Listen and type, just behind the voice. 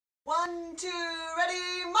1, 2,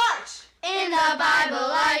 ready, march! In the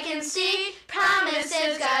Bible I can see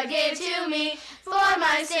promises God gave to me. For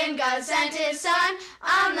my sin God sent His Son,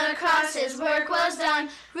 on the cross His work was done.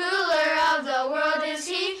 Ruler of the world is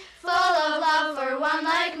He, full of love for one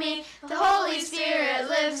like me. The Holy Spirit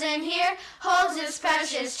lives in here, holds His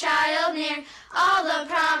precious child near. All the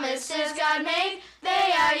promises God made,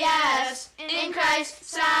 they are yes. In Christ,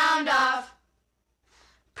 sound off.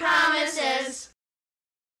 Promises.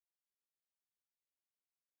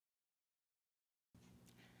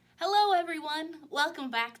 Hello everyone,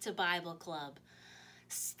 welcome back to Bible Club.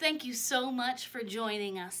 Thank you so much for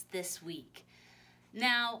joining us this week.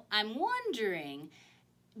 Now, I'm wondering,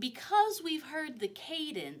 because we've heard the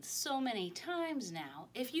cadence so many times now,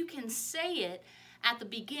 if you can say it at the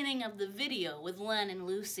beginning of the video with Len and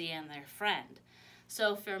Lucy and their friend.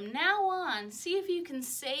 So from now on, see if you can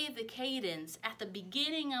say the cadence at the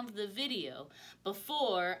beginning of the video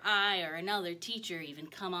before I or another teacher even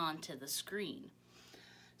come onto the screen.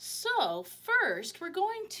 So first, we're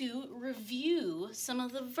going to review some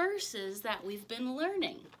of the verses that we've been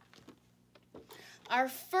learning. Our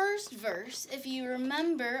first verse, if you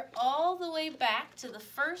remember all the way back to the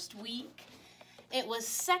first week, it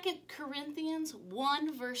was 2 Corinthians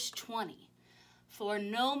 1 verse 20. For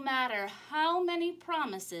no matter how many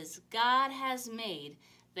promises God has made,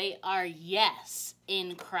 they are yes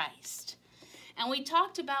in Christ. And we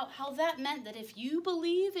talked about how that meant that if you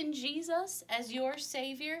believe in Jesus as your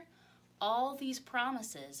Savior, all these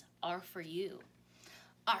promises are for you.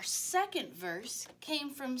 Our second verse came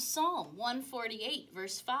from Psalm 148,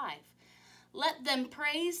 verse 5. Let them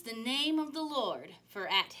praise the name of the Lord, for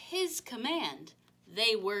at His command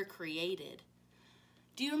they were created.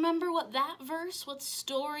 Do you remember what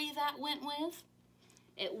story that went with?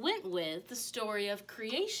 It went with the story of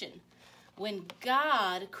creation. When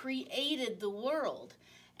God created the world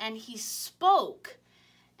and He spoke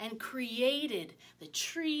and created the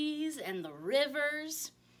trees and the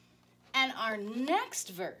rivers. And our next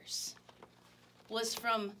verse was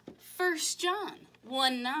from 1 John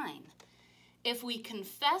 1:9. If we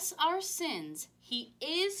confess our sins, He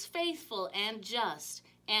is faithful and just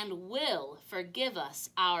and will forgive us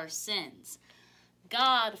our sins.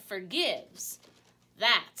 God forgives.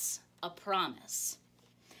 That's a promise.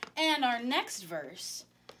 And our next verse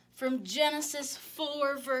from Genesis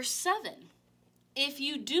 4 verse 7. If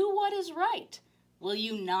you do what is right, will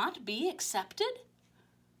you not be accepted?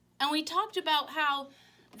 And we talked about how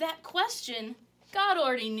that question, God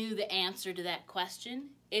already knew the answer to that question.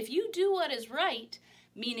 If you do what is right,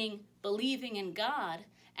 meaning believing in God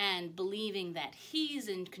and believing that He's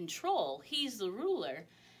in control, He's the ruler,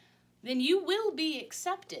 then you will be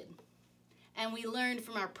accepted. And we learned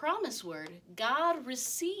from our promise word, God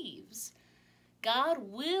receives. God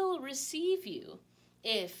will receive you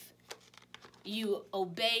if you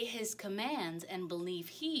obey His commands and believe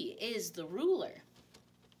He is the ruler.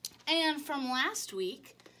 And from last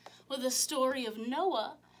week, with the story of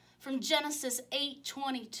Noah, from Genesis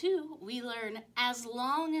 8:22, we learn, as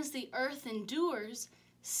long as the earth endures,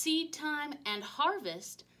 seed time and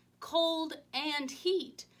harvest, cold and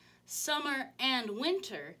heat, summer and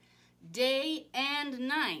winter, day and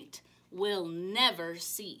night will never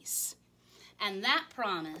cease. And that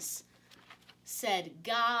promise said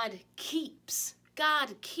God keeps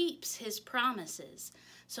His promises.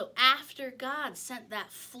 So after God sent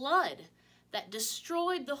that flood that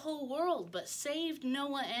destroyed the whole world but saved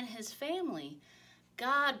Noah and his family,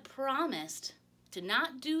 God promised to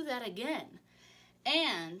not do that again,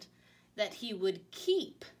 and that He would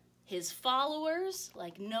keep His followers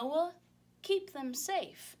like Noah, keep them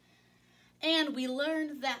safe. And we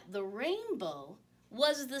learned that the rainbow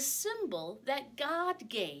was the symbol that God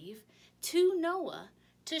gave to Noah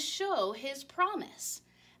to show His promise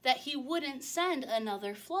that He wouldn't send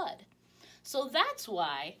another flood. So that's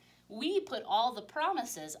why we put all the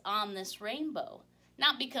promises on this rainbow.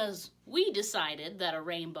 Not because we decided that a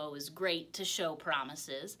rainbow is great to show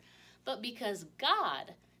promises, but because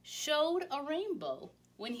God showed a rainbow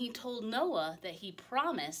when He told Noah that He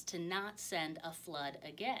promised to not send a flood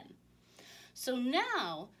again. So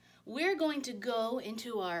now we're going to go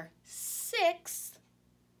into our 6th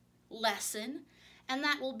lesson, and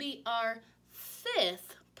that will be our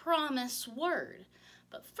 5th promise word.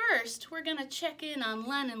 But first, we're going to check in on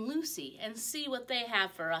Len and Lucy and see what they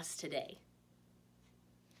have for us today.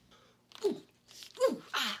 Ooh, ooh,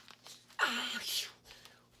 ah, ah,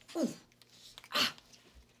 ooh, ah,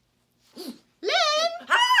 ooh. Len!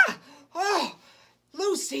 Ah! Oh,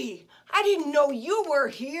 Lucy, I didn't know you were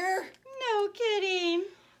here. No kidding.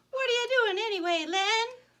 What are you doing anyway, Len?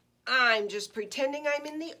 I'm just pretending I'm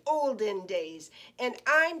in the olden days, and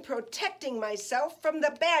I'm protecting myself from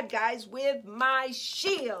the bad guys with my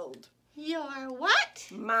shield. Your what?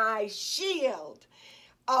 My shield.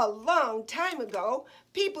 A long time ago,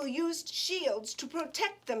 people used shields to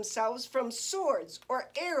protect themselves from swords or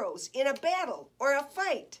arrows in a battle or a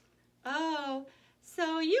fight. Oh,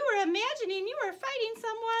 so you were imagining you were fighting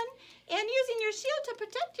someone and using your shield to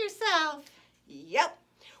protect yourself. Yep.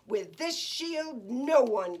 With this shield, no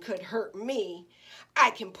one could hurt me. I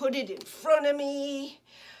can put it in front of me,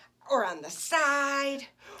 or on the side,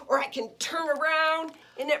 or I can turn around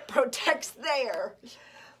and it protects there.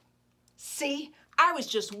 See, I was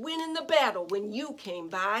just winning the battle when you came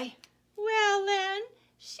by. Well then,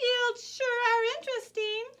 shields sure are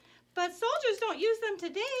interesting, but soldiers don't use them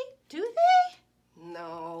today, do they?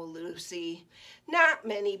 No, Lucy, not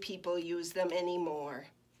many people use them anymore.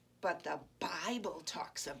 But the Bible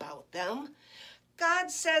talks about them.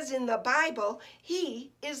 God says in the Bible,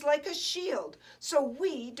 He is like a shield, so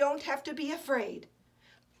we don't have to be afraid.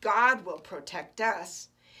 God will protect us.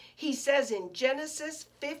 He says in Genesis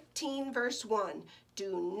 15, verse 1,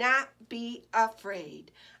 "Do not be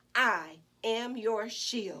afraid. I am your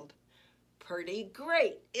shield." Pretty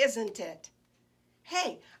great, isn't it?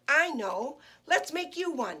 Hey, I know. Let's make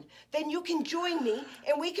you one. Then you can join me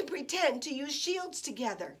and we can pretend to use shields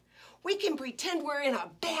together. We can pretend we're in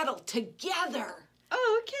a battle together.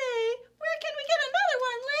 Okay, where can we get another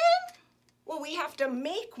one, Lynn? Well, we have to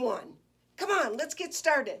make one. Come on, let's get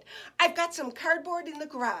started. I've got some cardboard in the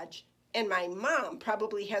garage, and my mom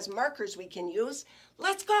probably has markers we can use.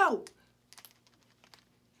 Let's go.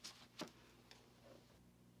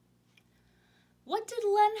 What did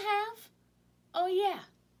Len have? Oh yeah,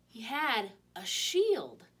 he had a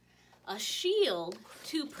shield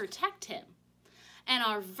to protect him. And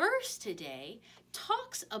our verse today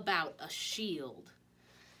talks about a shield.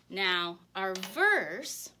 Now, our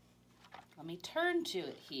verse, let me turn to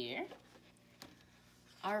it here.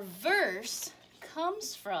 Our verse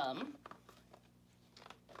comes from,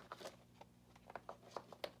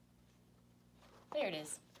 there it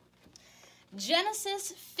is,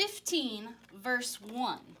 Genesis 15, verse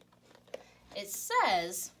 1. It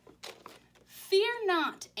says, "Fear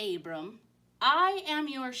not, Abram, I am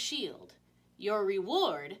your shield. Your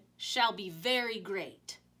reward shall be very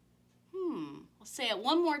great." I'll say it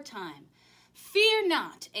one more time. "Fear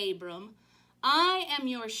not, Abram, I am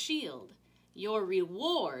your shield. Your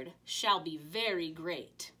reward shall be very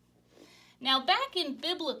great." Now, back in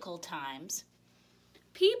biblical times,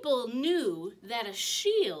 people knew that a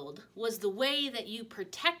shield was the way that you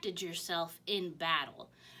protected yourself in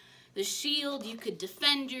battle. The shield, you could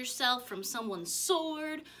defend yourself from someone's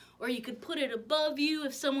sword, or you could put it above you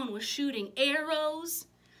if someone was shooting arrows.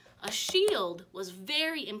 A shield was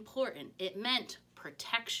very important. It meant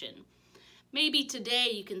protection. Maybe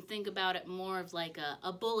today you can think about it more of like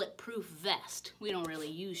a bulletproof vest. We don't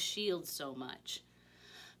really use shields so much.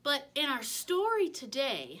 But in our story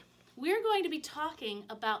today, we're going to be talking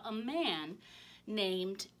about a man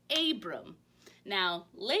named Abram. Now,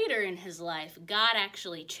 later in his life, God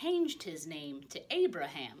actually changed his name to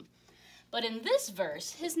Abraham. But in this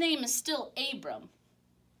verse, his name is still Abram.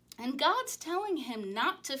 And God's telling him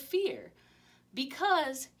not to fear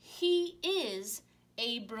because he is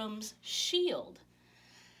Abram's shield.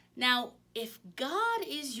 Now, if God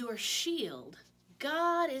is your shield,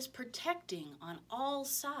 God is protecting on all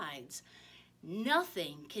sides.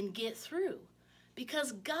 Nothing can get through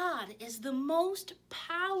because God is the most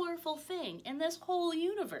powerful thing in this whole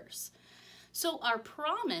universe. So our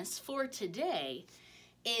promise for today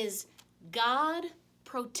is God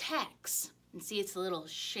protects. And see, it's a little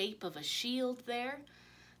shape of a shield there.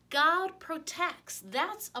 God protects.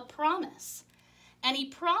 That's a promise. And he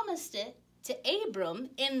promised it to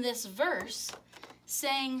Abram in this verse,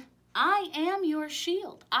 saying, "I am your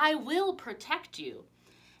shield. I will protect you,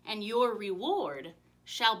 and your reward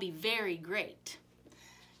shall be very great."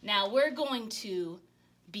 Now we're going to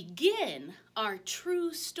begin our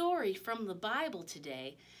true story from the Bible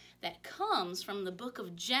today that comes from the book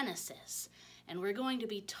of Genesis. And we're going to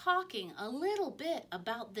be talking a little bit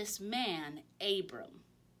about this man, Abram.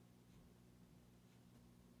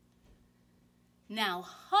 Now,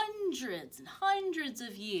 hundreds and hundreds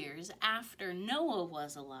of years after Noah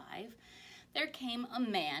was alive, there came a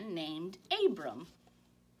man named Abram.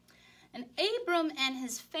 And Abram and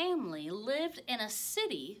his family lived in a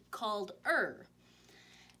city called Ur.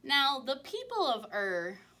 Now, the people of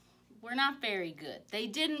Ur were not very good. They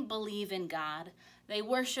didn't believe in God. They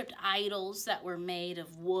worshipped idols that were made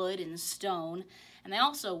of wood and stone, and they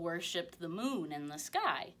also worshipped the moon and the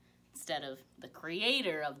sky instead of the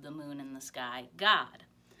creator of the moon and the sky, God.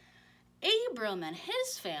 Abram and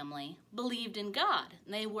his family believed in God,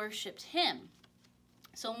 and they worshiped him.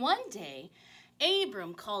 So one day,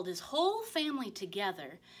 Abram called his whole family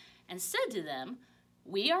together and said to them,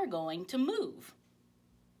 "We are going to move."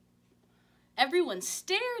 Everyone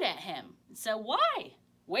stared at him and said, "Why?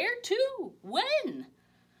 Where to? When?"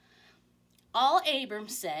 All Abram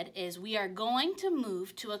said is, "We are going to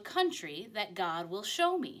move to a country that God will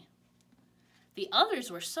show me." The others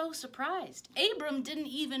were so surprised. Abram didn't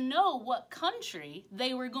even know what country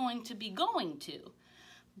they were going to be going to.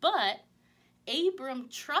 But Abram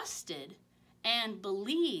trusted and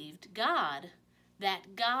believed God,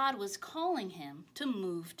 that God was calling him to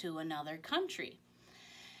move to another country.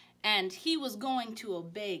 And he was going to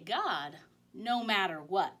obey God no matter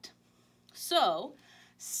what. So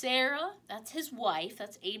Sarah, that's his wife,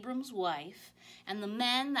 that's Abram's wife, and the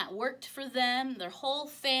men that worked for them, their whole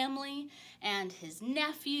family, and his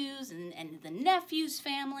nephews and the nephew's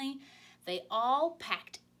family, they all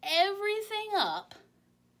packed everything up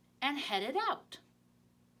and headed out.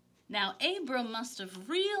 Now, Abram must have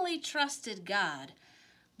really trusted God,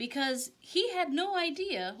 because he had no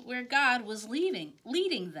idea where God was leading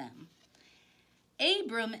them.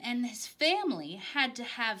 Abram and his family had to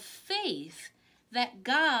have faith that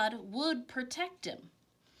God would protect him.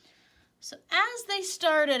 So as they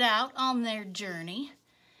started out on their journey,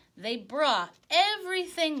 they brought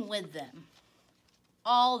everything with them.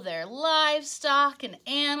 All their livestock and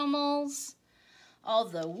animals, all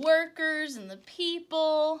the workers and the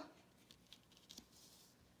people.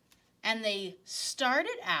 And they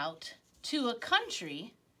started out to a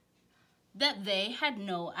country that they had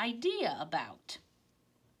no idea about.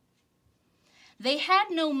 They had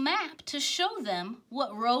no map to show them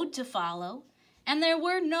what road to follow, and there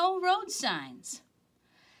were no road signs.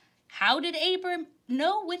 How did Abram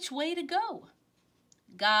know which way to go?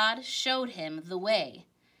 God showed him the way.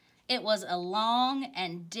 It was a long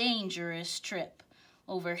and dangerous trip.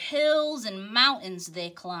 Over hills and mountains they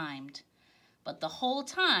climbed. But the whole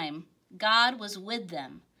time, God was with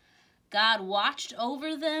them. God watched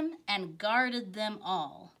over them and guarded them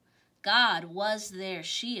all. God was their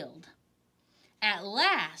shield. At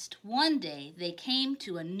last, one day, they came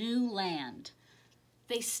to a new land.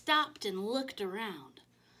 They stopped and looked around.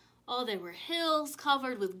 Oh, there were hills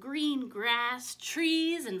covered with green grass,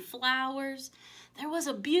 trees and flowers. There was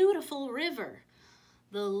a beautiful river.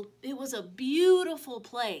 It was a beautiful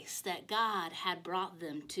place that God had brought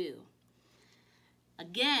them to.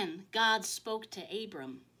 Again, God spoke to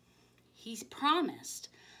Abram. He promised,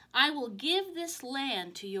 "I will give this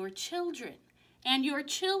land to your children and your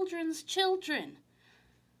children's children."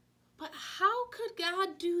 But how could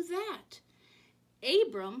God do that?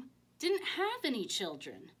 Abram didn't have any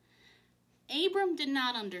children. Abram did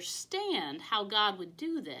not understand how God would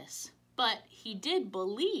do this, but he did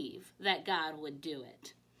believe that God would do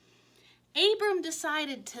it. Abram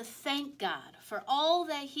decided to thank God for all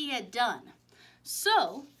that he had done.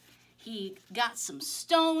 So he got some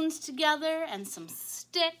stones together and some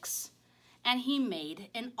sticks, and he made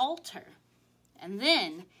an altar. And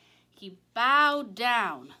then he bowed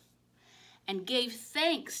down and gave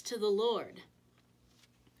thanks to the Lord.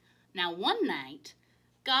 Now one night,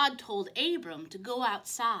 God told Abram to go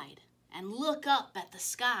outside and look up at the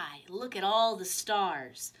sky, look at all the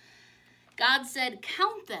stars. God said,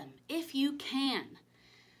 "Count them if you can."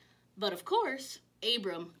 But of course,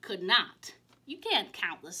 Abram could not. You can't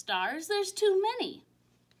count the stars, there's too many.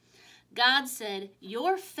 God said,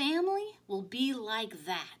 "Your family will be like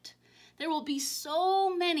that. There will be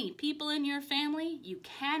so many people in your family, you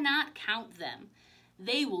cannot count them.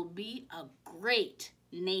 They will be a great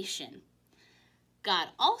nation."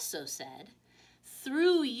 God also said,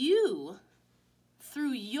 through your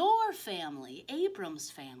family,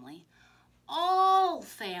 Abram's family, all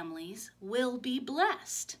families will be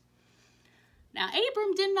blessed. Now,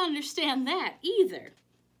 Abram didn't understand that either,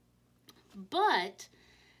 but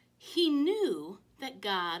he knew that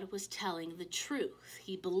God was telling the truth.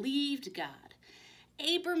 He believed God.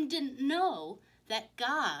 Abram didn't know that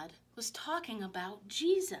God was talking about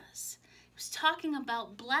Jesus. He was talking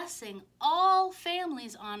about blessing all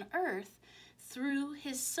families on earth through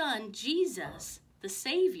his son, Jesus, the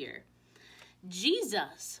Savior.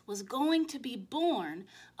 Jesus was going to be born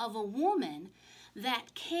of a woman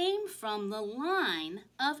that came from the line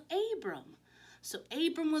of Abram. So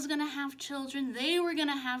Abram was going to have children, they were going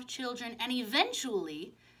to have children, and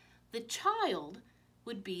eventually the child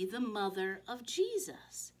would be the mother of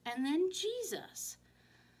Jesus, and then Jesus.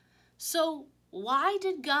 So why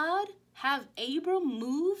did God have Abram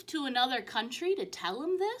move to another country to tell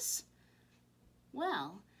him this?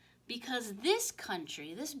 Well, because this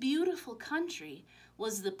country, this beautiful country,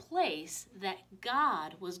 was the place that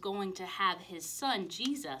God was going to have his son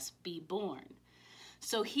Jesus be born.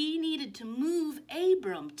 So he needed to move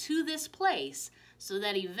Abram to this place so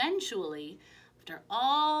that eventually, after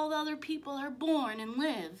all the other people are born and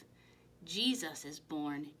live, Jesus is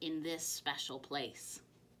born in this special place.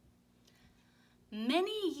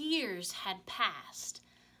 Many years had passed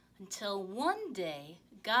until one day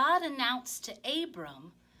God announced to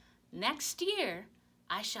Abram, "Next year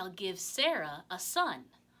I shall give Sarah a son."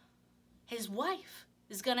 His wife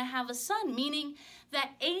is going to have a son, meaning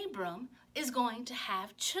that Abram is going to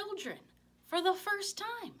have children for the first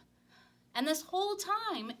time. And this whole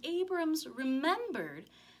time, Abram's remembered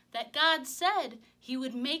that God said he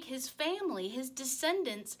would make his family, his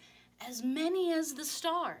descendants, as many as the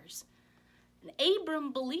stars. And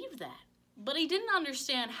Abram believed that, but he didn't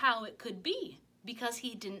understand how it could be because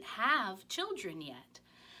he didn't have children yet.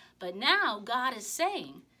 But now God is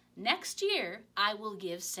saying, next year I will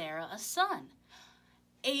give Sarah a son.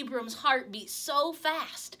 Abram's heart beat so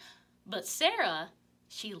fast, but Sarah,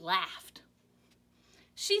 she laughed.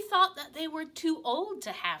 She thought that they were too old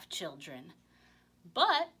to have children.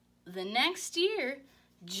 But the next year,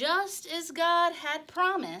 just as God had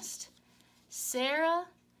promised, Sarah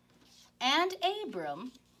and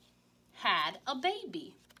Abram had a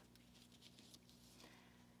baby.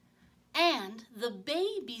 And the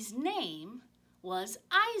baby's name was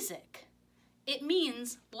Isaac. It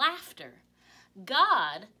means laughter.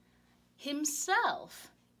 God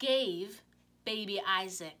himself gave baby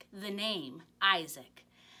Isaac the name Isaac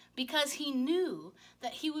because he knew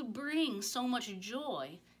that he would bring so much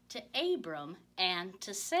joy to Abram and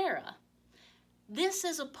to Sarah. This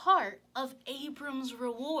is a part of Abram's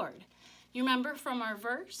reward. You remember from our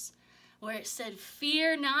verse where it said,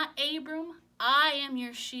 "Fear not, Abram, I am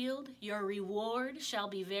your shield, your reward shall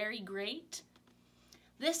be very great."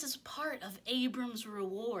 This is part of Abram's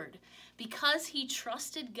reward. Because he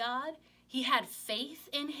trusted God, he had faith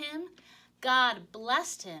in him, God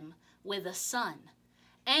blessed him with a son.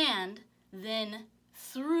 And then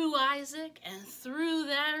through Isaac and through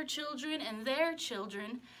their children and their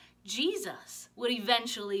children, Jesus would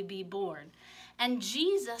eventually be born. And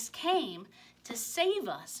Jesus came to save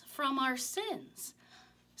us from our sins.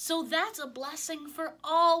 So that's a blessing for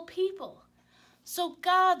all people. So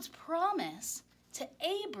God's promise to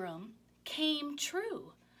Abram came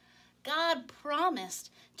true. God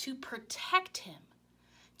promised to protect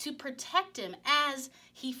him as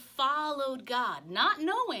he followed God, not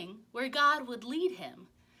knowing where God would lead him,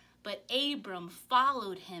 but Abram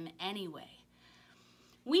followed him anyway.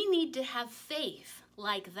 We need to have faith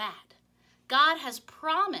like that. God has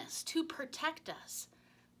promised to protect us,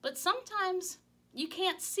 but sometimes you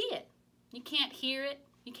can't see it, you can't hear it,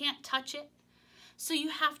 you can't touch it. So you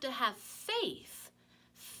have to have faith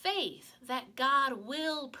that God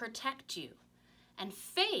will protect you. And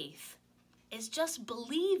faith is just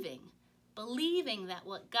believing that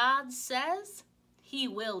what God says, he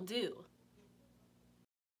will do.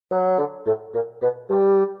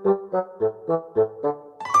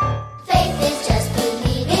 Faith is just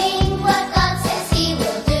believing what God says he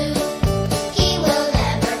will do. He will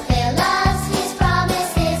never fail us, his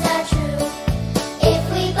promises are true. If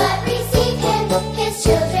we but receive him, his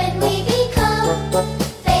children we become.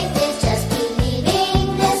 Faith is just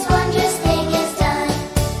believing this wondrous thing is done.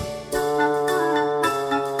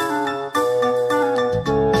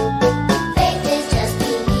 Faith is just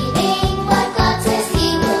believing what God says he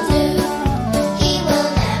will do. He will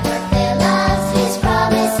never fail us, his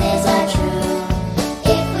promises are true.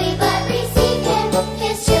 If we but receive him,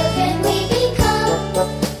 his children we become.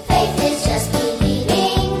 Faith is just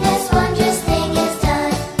believing this wondrous thing is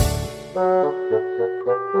done.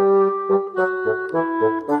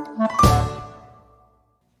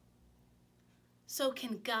 So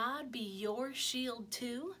can God be your shield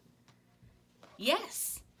too?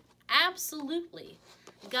 Yes, absolutely.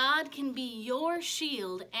 God can be your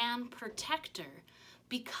shield and protector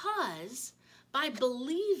because by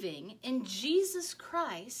believing in Jesus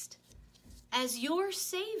Christ as your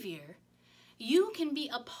Savior, you can be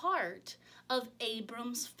a part of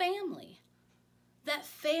Abram's family. That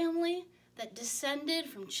family that descended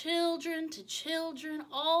from children to children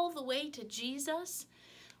all the way to Jesus,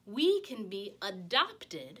 we can be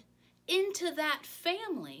adopted into that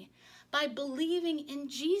family by believing in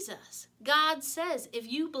Jesus. God says,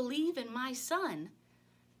 if you believe in my son,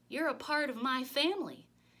 you're a part of my family.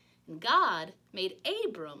 And God made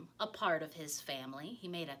Abram a part of his family. He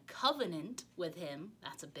made a covenant with him.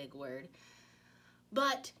 That's a big word.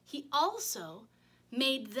 But he also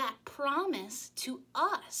made that promise to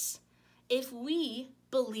us if we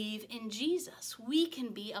believe in Jesus. We can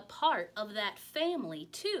be a part of that family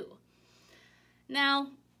too. Now,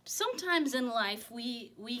 sometimes in life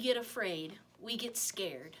we get afraid, we get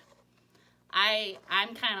scared.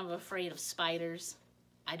 I'm kind of afraid of spiders.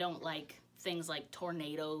 I don't like things like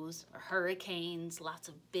tornadoes or hurricanes, lots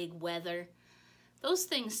of big weather. Those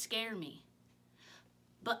things scare me.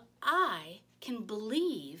 But I can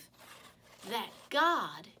believe that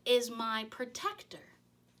God is my protector.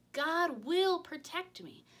 God will protect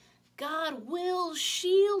me. God will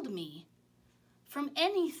shield me from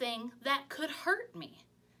anything that could hurt me.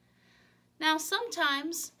 Now,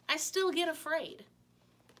 sometimes I still get afraid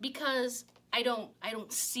because I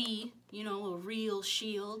don't see, a real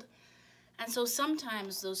shield. And so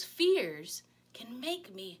sometimes those fears can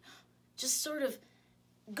make me just sort of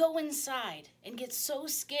go inside and get so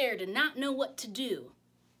scared and not know what to do.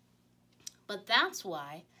 But that's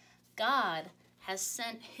why God has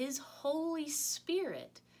sent His Holy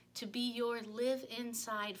Spirit to be your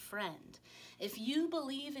live-inside friend. If you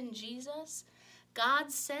believe in Jesus,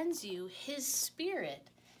 God sends you His Spirit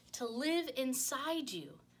to live inside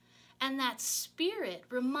you. And that Spirit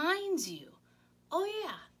reminds you, oh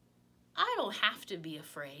yeah, I don't have to be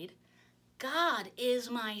afraid. God is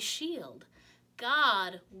my shield.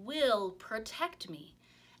 God will protect me.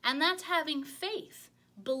 And that's having faith,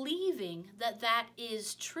 believing that that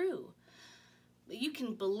is true. You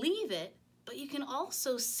can believe it, but you can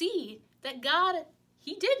also see that God,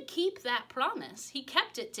 He did keep that promise. He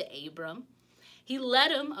kept it to Abram. He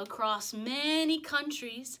led him across many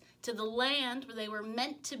countries to the land where they were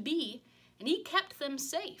meant to be, and He kept them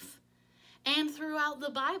safe. And throughout the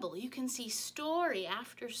Bible, you can see story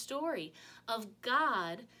after story of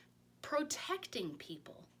God protecting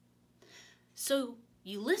people. So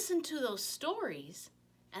you listen to those stories,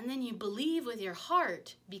 and then you believe with your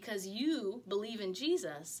heart, because you believe in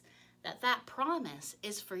Jesus, that that promise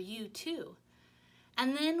is for you too.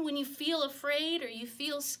 And then when you feel afraid or you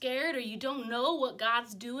feel scared or you don't know what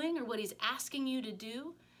God's doing or what He's asking you to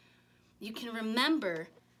do, you can remember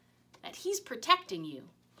that He's protecting you.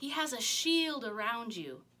 He has a shield around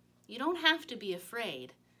you. You don't have to be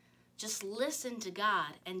afraid. Just listen to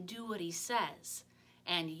God and do what He says.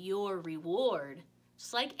 And your reward,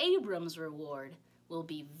 just like Abram's reward, will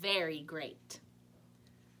be very great.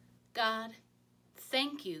 God,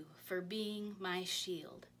 thank You for being my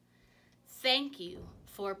shield. Thank You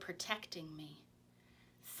for protecting me.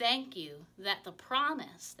 Thank You that the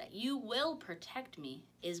promise that You will protect me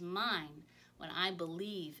is mine when I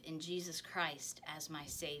believe in Jesus Christ as my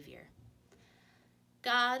Savior.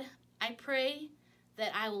 God, I pray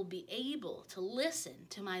that I will be able to listen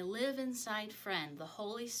to my live-inside friend, the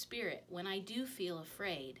Holy Spirit, when I do feel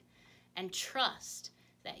afraid, and trust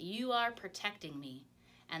that You are protecting me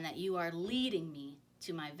and that You are leading me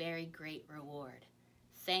to my very great reward.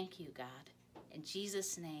 Thank You, God. In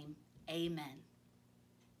Jesus' name, amen.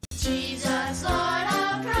 Jesus, Lord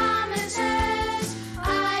of promises.